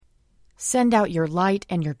Send out your light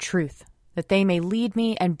and your truth, that they may lead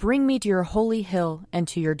me and bring me to your holy hill and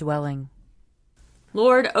to your dwelling.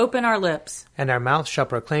 Lord, open our lips, and our mouth shall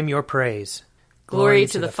proclaim your praise. Glory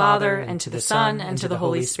to the Father, and to the Son, and to the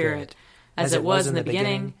Holy Spirit, as it was in the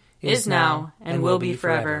beginning, is now, and will be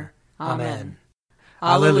forever. Amen.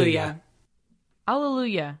 Alleluia.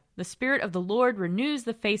 Alleluia. The Spirit of the Lord renews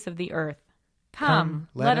the face of the earth. Come,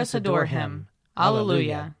 let us adore him.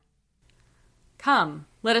 Alleluia. Come,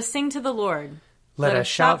 let us sing to the Lord. Let us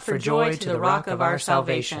shout for joy to the rock of our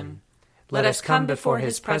salvation. Let us come before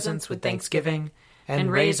his presence with thanksgiving,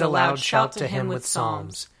 and raise a loud shout to him with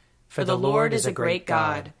psalms. For the Lord is a great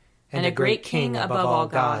God, and a great King above all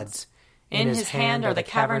gods. In his hand are the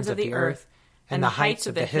caverns of the earth, and the heights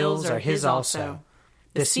of the hills are his also.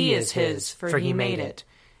 The sea is his, for he made it,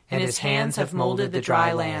 and his hands have molded the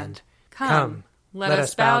dry land. Come, let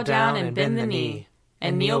us bow down and bend the knee,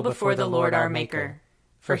 and kneel before the Lord our Maker.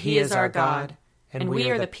 For he is our God, and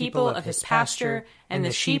we are the people of his pasture and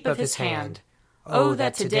the sheep of his hand. Oh,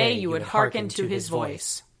 that today you would hearken to his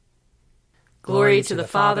voice. Glory to the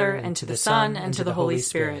Father, and to the Son, and to the Holy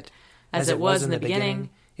Spirit, as it was in the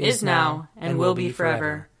beginning, is now, and will be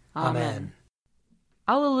forever. Amen.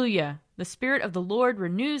 Alleluia. The Spirit of the Lord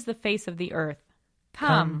renews the face of the earth.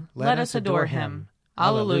 Come, let us adore him.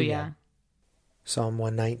 Alleluia. Psalm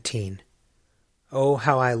 119. Oh,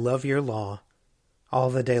 how I love your law! All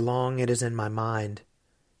the day long it is in my mind.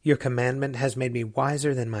 Your commandment has made me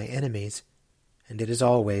wiser than my enemies, and it is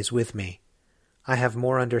always with me. I have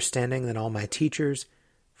more understanding than all my teachers,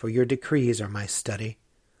 for your decrees are my study.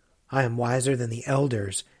 I am wiser than the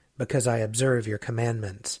elders, because I observe your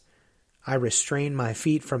commandments. I restrain my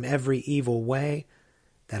feet from every evil way,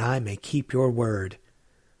 that I may keep your word.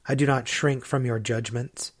 I do not shrink from your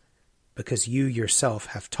judgments, because you yourself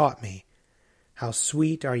have taught me. How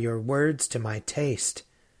sweet are your words to my taste!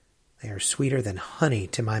 They are sweeter than honey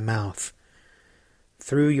to my mouth.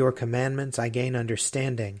 Through your commandments I gain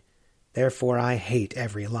understanding, therefore I hate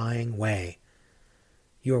every lying way.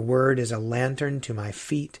 Your word is a lantern to my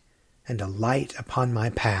feet, and a light upon my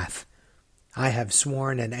path. I have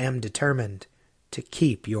sworn and am determined to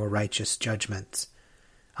keep your righteous judgments.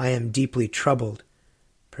 I am deeply troubled.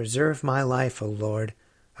 Preserve my life, O Lord,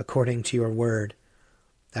 according to your word.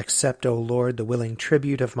 Accept, O Lord, the willing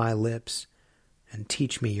tribute of my lips, and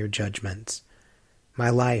teach me your judgments. My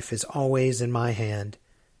life is always in my hand,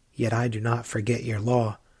 yet I do not forget your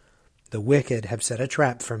law. The wicked have set a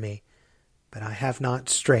trap for me, but I have not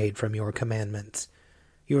strayed from your commandments.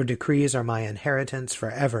 Your decrees are my inheritance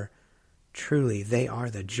forever. Truly, they are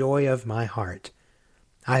the joy of my heart.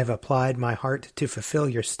 I have applied my heart to fulfill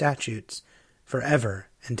your statutes forever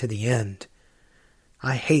and to the end.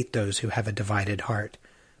 I hate those who have a divided heart,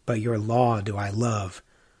 but your law do I love.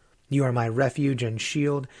 You are my refuge and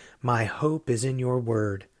shield. My hope is in your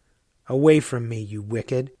word. Away from me, you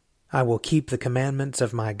wicked. I will keep the commandments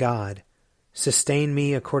of my God. Sustain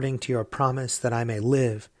me according to your promise, that I may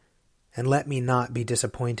live, and let me not be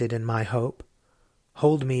disappointed in my hope.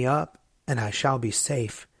 Hold me up, and I shall be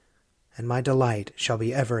safe, and my delight shall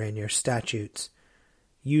be ever in your statutes.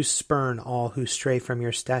 You spurn all who stray from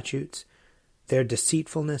your statutes. Their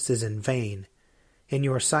deceitfulness is in vain. In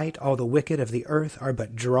your sight all the wicked of the earth are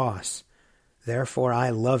but dross. Therefore I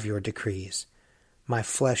love your decrees. My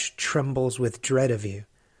flesh trembles with dread of you.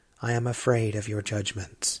 I am afraid of your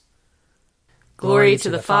judgments. Glory to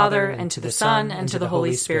the Father, and to the Son, and to the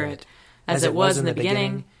Holy Spirit, as it was in the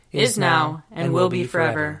beginning, is now, and will be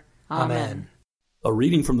forever. Amen. A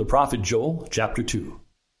reading from the prophet Joel, chapter 2.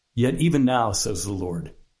 Yet even now, says the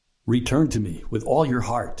Lord, return to me with all your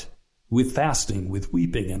heart, with fasting, with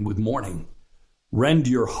weeping, and with mourning. Rend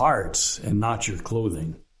your hearts and not your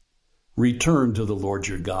clothing. Return to the Lord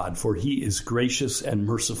your God, for he is gracious and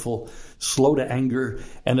merciful, slow to anger,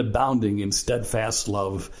 and abounding in steadfast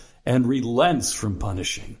love, and relents from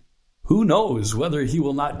punishing. Who knows whether he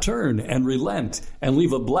will not turn and relent and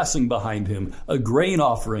leave a blessing behind him, a grain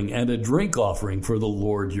offering and a drink offering for the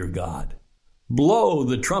Lord your God. Blow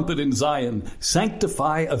the trumpet in Zion,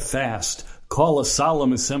 sanctify a fast, call a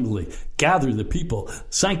solemn assembly, gather the people,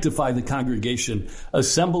 sanctify the congregation,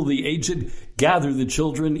 assemble the aged, gather the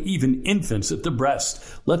children, even infants at the breast.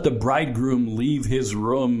 Let the bridegroom leave his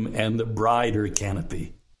room and the bride her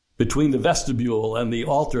canopy. Between the vestibule and the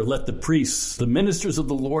altar, let the priests, the ministers of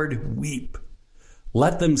the Lord, weep.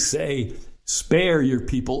 Let them say, spare your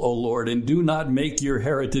people, O Lord, and do not make your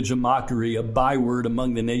heritage a mockery, a byword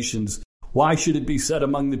among the nations. Why should it be said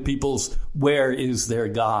among the peoples, where is their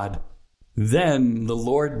God? Then the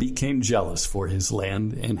Lord became jealous for his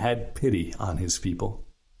land and had pity on his people.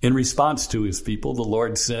 In response to his people, the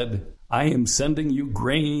Lord said, I am sending you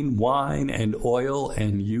grain, wine, and oil,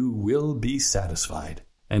 and you will be satisfied.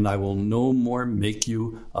 And I will no more make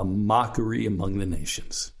you a mockery among the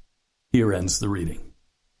nations. Here ends the reading.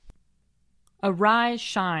 Arise,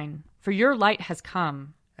 shine, for your light has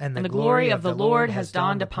come, and the glory of the Lord has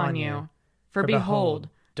dawned upon you. For behold,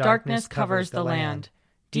 darkness covers the land,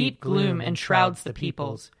 deep gloom enshrouds the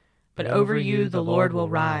peoples. But over you the Lord will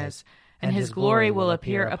rise, and his glory will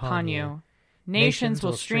appear upon you. Nations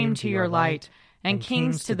will stream to your light, and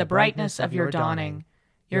kings to the brightness of your dawning.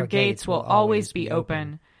 Your gates will always be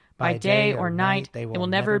open. By day or night they will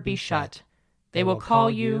never be shut. They will call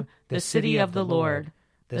you the city of the Lord,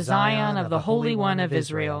 the Zion of the Holy One of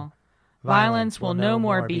Israel. Violence will no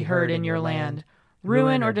more be heard in your land,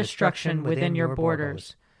 ruin or destruction within your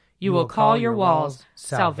borders. You will call your walls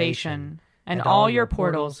salvation, and all your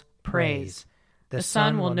portals praise. The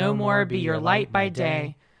sun will no more be your light by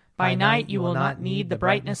day. By night you will not need the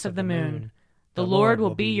brightness of the moon. The Lord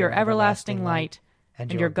will be your everlasting light,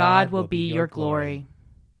 and your God will be your glory.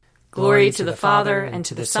 Glory to the Father, and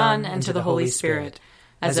to the Son, and to the Holy Spirit,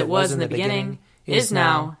 as it was in the beginning, is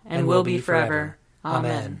now, and will be forever.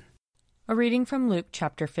 Amen. A reading from Luke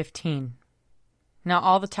chapter 15. Now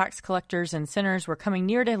all the tax collectors and sinners were coming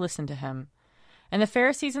near to listen to him. And the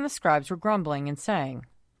Pharisees and the scribes were grumbling and saying,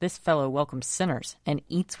 This fellow welcomes sinners and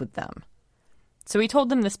eats with them. So he told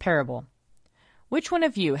them this parable. Which one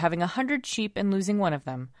of you, having 100 sheep and losing one of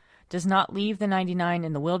them, does not leave the 99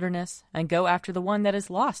 in the wilderness and go after the one that is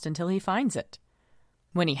lost until he finds it?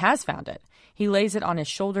 When he has found it, he lays it on his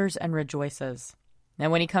shoulders and rejoices.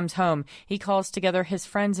 And when he comes home, he calls together his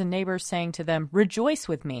friends and neighbors, saying to them, Rejoice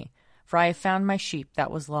with me, for I have found my sheep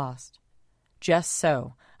that was lost. Just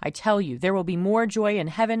so, I tell you, there will be more joy in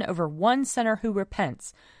heaven over one sinner who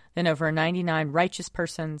repents than over 99 righteous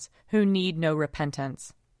persons who need no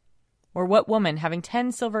repentance. Or what woman, having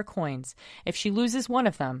 10 silver coins, if she loses one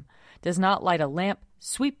of them, does not light a lamp,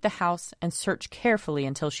 sweep the house, and search carefully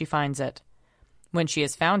until she finds it? When she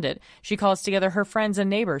has found it, she calls together her friends and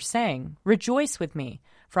neighbors, saying, Rejoice with me,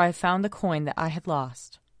 for I have found the coin that I had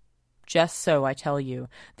lost. Just so, I tell you,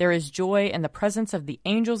 there is joy in the presence of the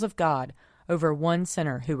angels of God over one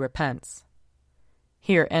sinner who repents.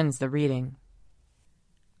 Here ends the reading.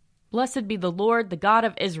 Blessed be the Lord, the God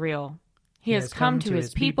of Israel. He has come to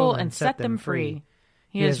his people and set them free.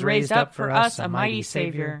 He has raised up for us a mighty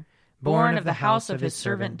Savior, born of the house of his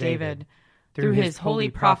servant David. Through his holy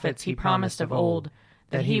prophets he promised of old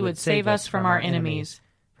that he would save us from our enemies,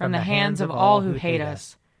 from the hands of all who hate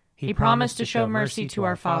us. He promised to show mercy to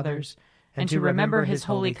our fathers, and to remember his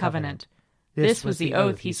holy covenant. This was the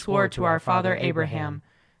oath he swore to our father Abraham,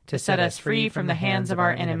 to set us free from the hands of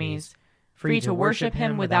our enemies, free to worship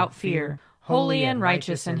him without fear, holy and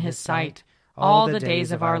righteous in his sight, all the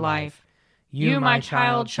days of our life. You, my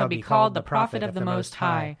child, shall be called the prophet of the Most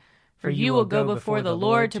High, for you will go before the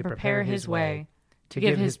Lord to prepare his way, to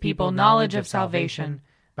give his people knowledge of salvation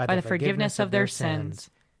by the forgiveness of their sins.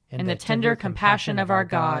 In the tender compassion of our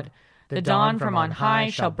God, the dawn from on high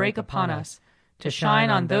shall break upon us, to shine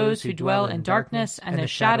on those who dwell in darkness and the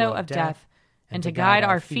shadow of death, and to guide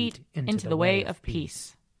our feet into the way of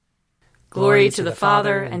peace. Glory to the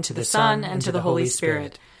Father, and to the Son, and to the Holy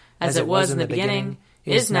Spirit, as it was in the beginning,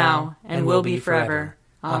 is now, and will be forever.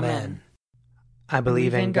 Amen. I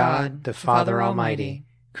believe in God, the Father Almighty,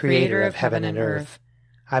 creator of heaven and earth.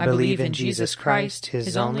 I believe in Jesus Christ,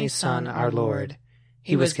 his only Son, our Lord.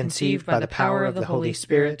 He was conceived by the power of the Holy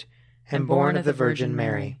Spirit and born of the Virgin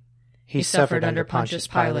Mary. He suffered under Pontius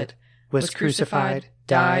Pilate, was crucified,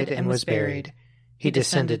 died, and was buried. He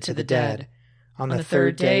descended to the dead. On the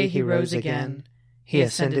third day he rose again. He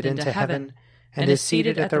ascended into heaven and is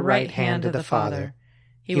seated at the right hand of the Father.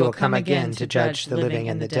 He will come again to judge the living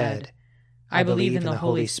and the dead. I believe in the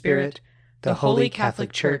Holy Spirit, the Holy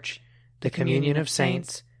Catholic Church, the communion of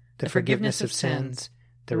saints, the forgiveness of sins,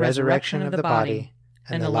 the resurrection of the body,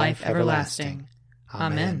 and the life everlasting.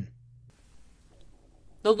 Amen.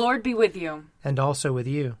 The Lord be with you. And also with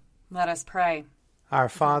you. Let us pray. Our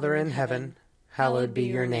Father in heaven, hallowed be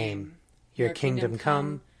your name. Your kingdom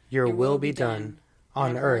come, your will be done,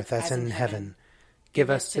 on earth as in heaven. Give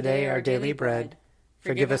us today our daily bread.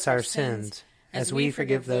 Forgive us our sins, as we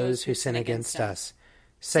forgive those who sin against us.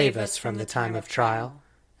 Save us from the time of trial,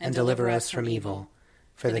 and deliver us from evil.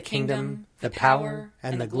 For the kingdom, the power,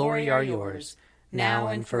 and the glory are yours, now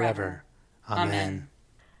and forever. Amen.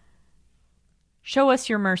 Show us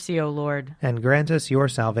your mercy, O Lord. And grant us your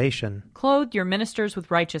salvation. Clothe your ministers with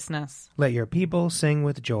righteousness. Let your people sing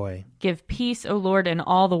with joy. Give peace, O Lord, in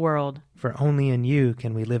all the world. For only in you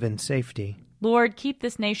can we live in safety. Lord, keep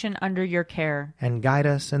this nation under your care. And guide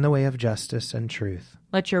us in the way of justice and truth.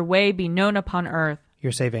 Let your way be known upon earth.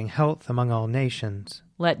 Your saving health among all nations.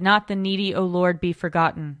 Let not the needy, O Lord, be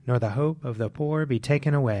forgotten, Nor the hope of the poor be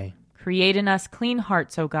taken away. Create in us clean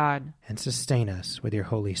hearts, O God. And sustain us with your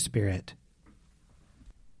Holy Spirit.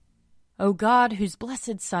 O God, whose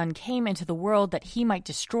blessed Son came into the world that he might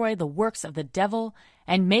destroy the works of the devil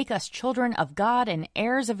and make us children of God and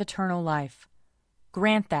heirs of eternal life,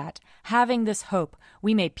 grant that, having this hope,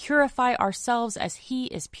 we may purify ourselves as he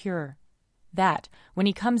is pure, that, when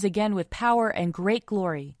he comes again with power and great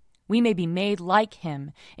glory, we may be made like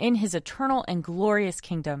him in his eternal and glorious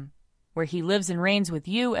kingdom, where he lives and reigns with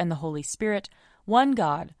you and the Holy Spirit, one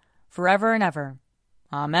God, forever and ever.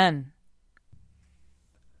 Amen.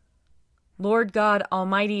 Lord God,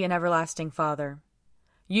 almighty and everlasting Father,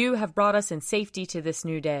 you have brought us in safety to this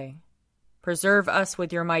new day. Preserve us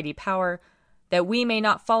with your mighty power, that we may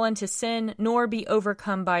not fall into sin nor be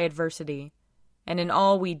overcome by adversity, and in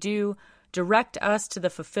all we do, direct us to the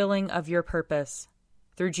fulfilling of your purpose.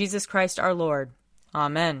 Through Jesus Christ our Lord.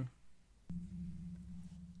 Amen.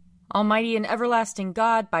 Almighty and everlasting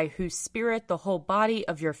God, by whose Spirit the whole body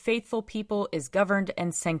of your faithful people is governed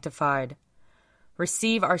and sanctified,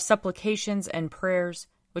 receive our supplications and prayers,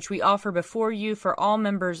 which we offer before you for all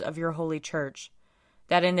members of your holy church,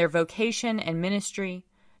 that in their vocation and ministry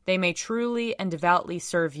they may truly and devoutly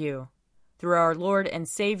serve you. Through our Lord and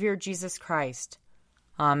Savior Jesus Christ.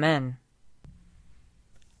 Amen.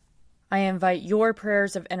 I invite your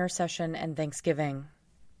prayers of intercession and thanksgiving.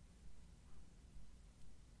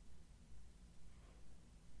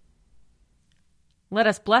 Let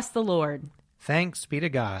us bless the Lord. Thanks be to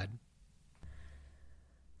God.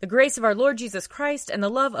 The grace of our Lord Jesus Christ and the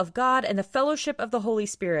love of God and the fellowship of the Holy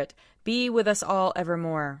Spirit be with us all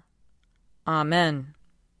evermore. Amen.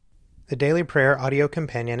 The Daily Prayer audio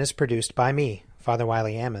companion is produced by me, Father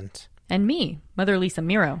Wiley Ammons. And me, Mother Lisa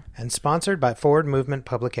Miro. And sponsored by Forward Movement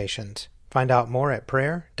Publications. Find out more at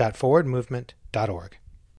prayer.forwardmovement.org.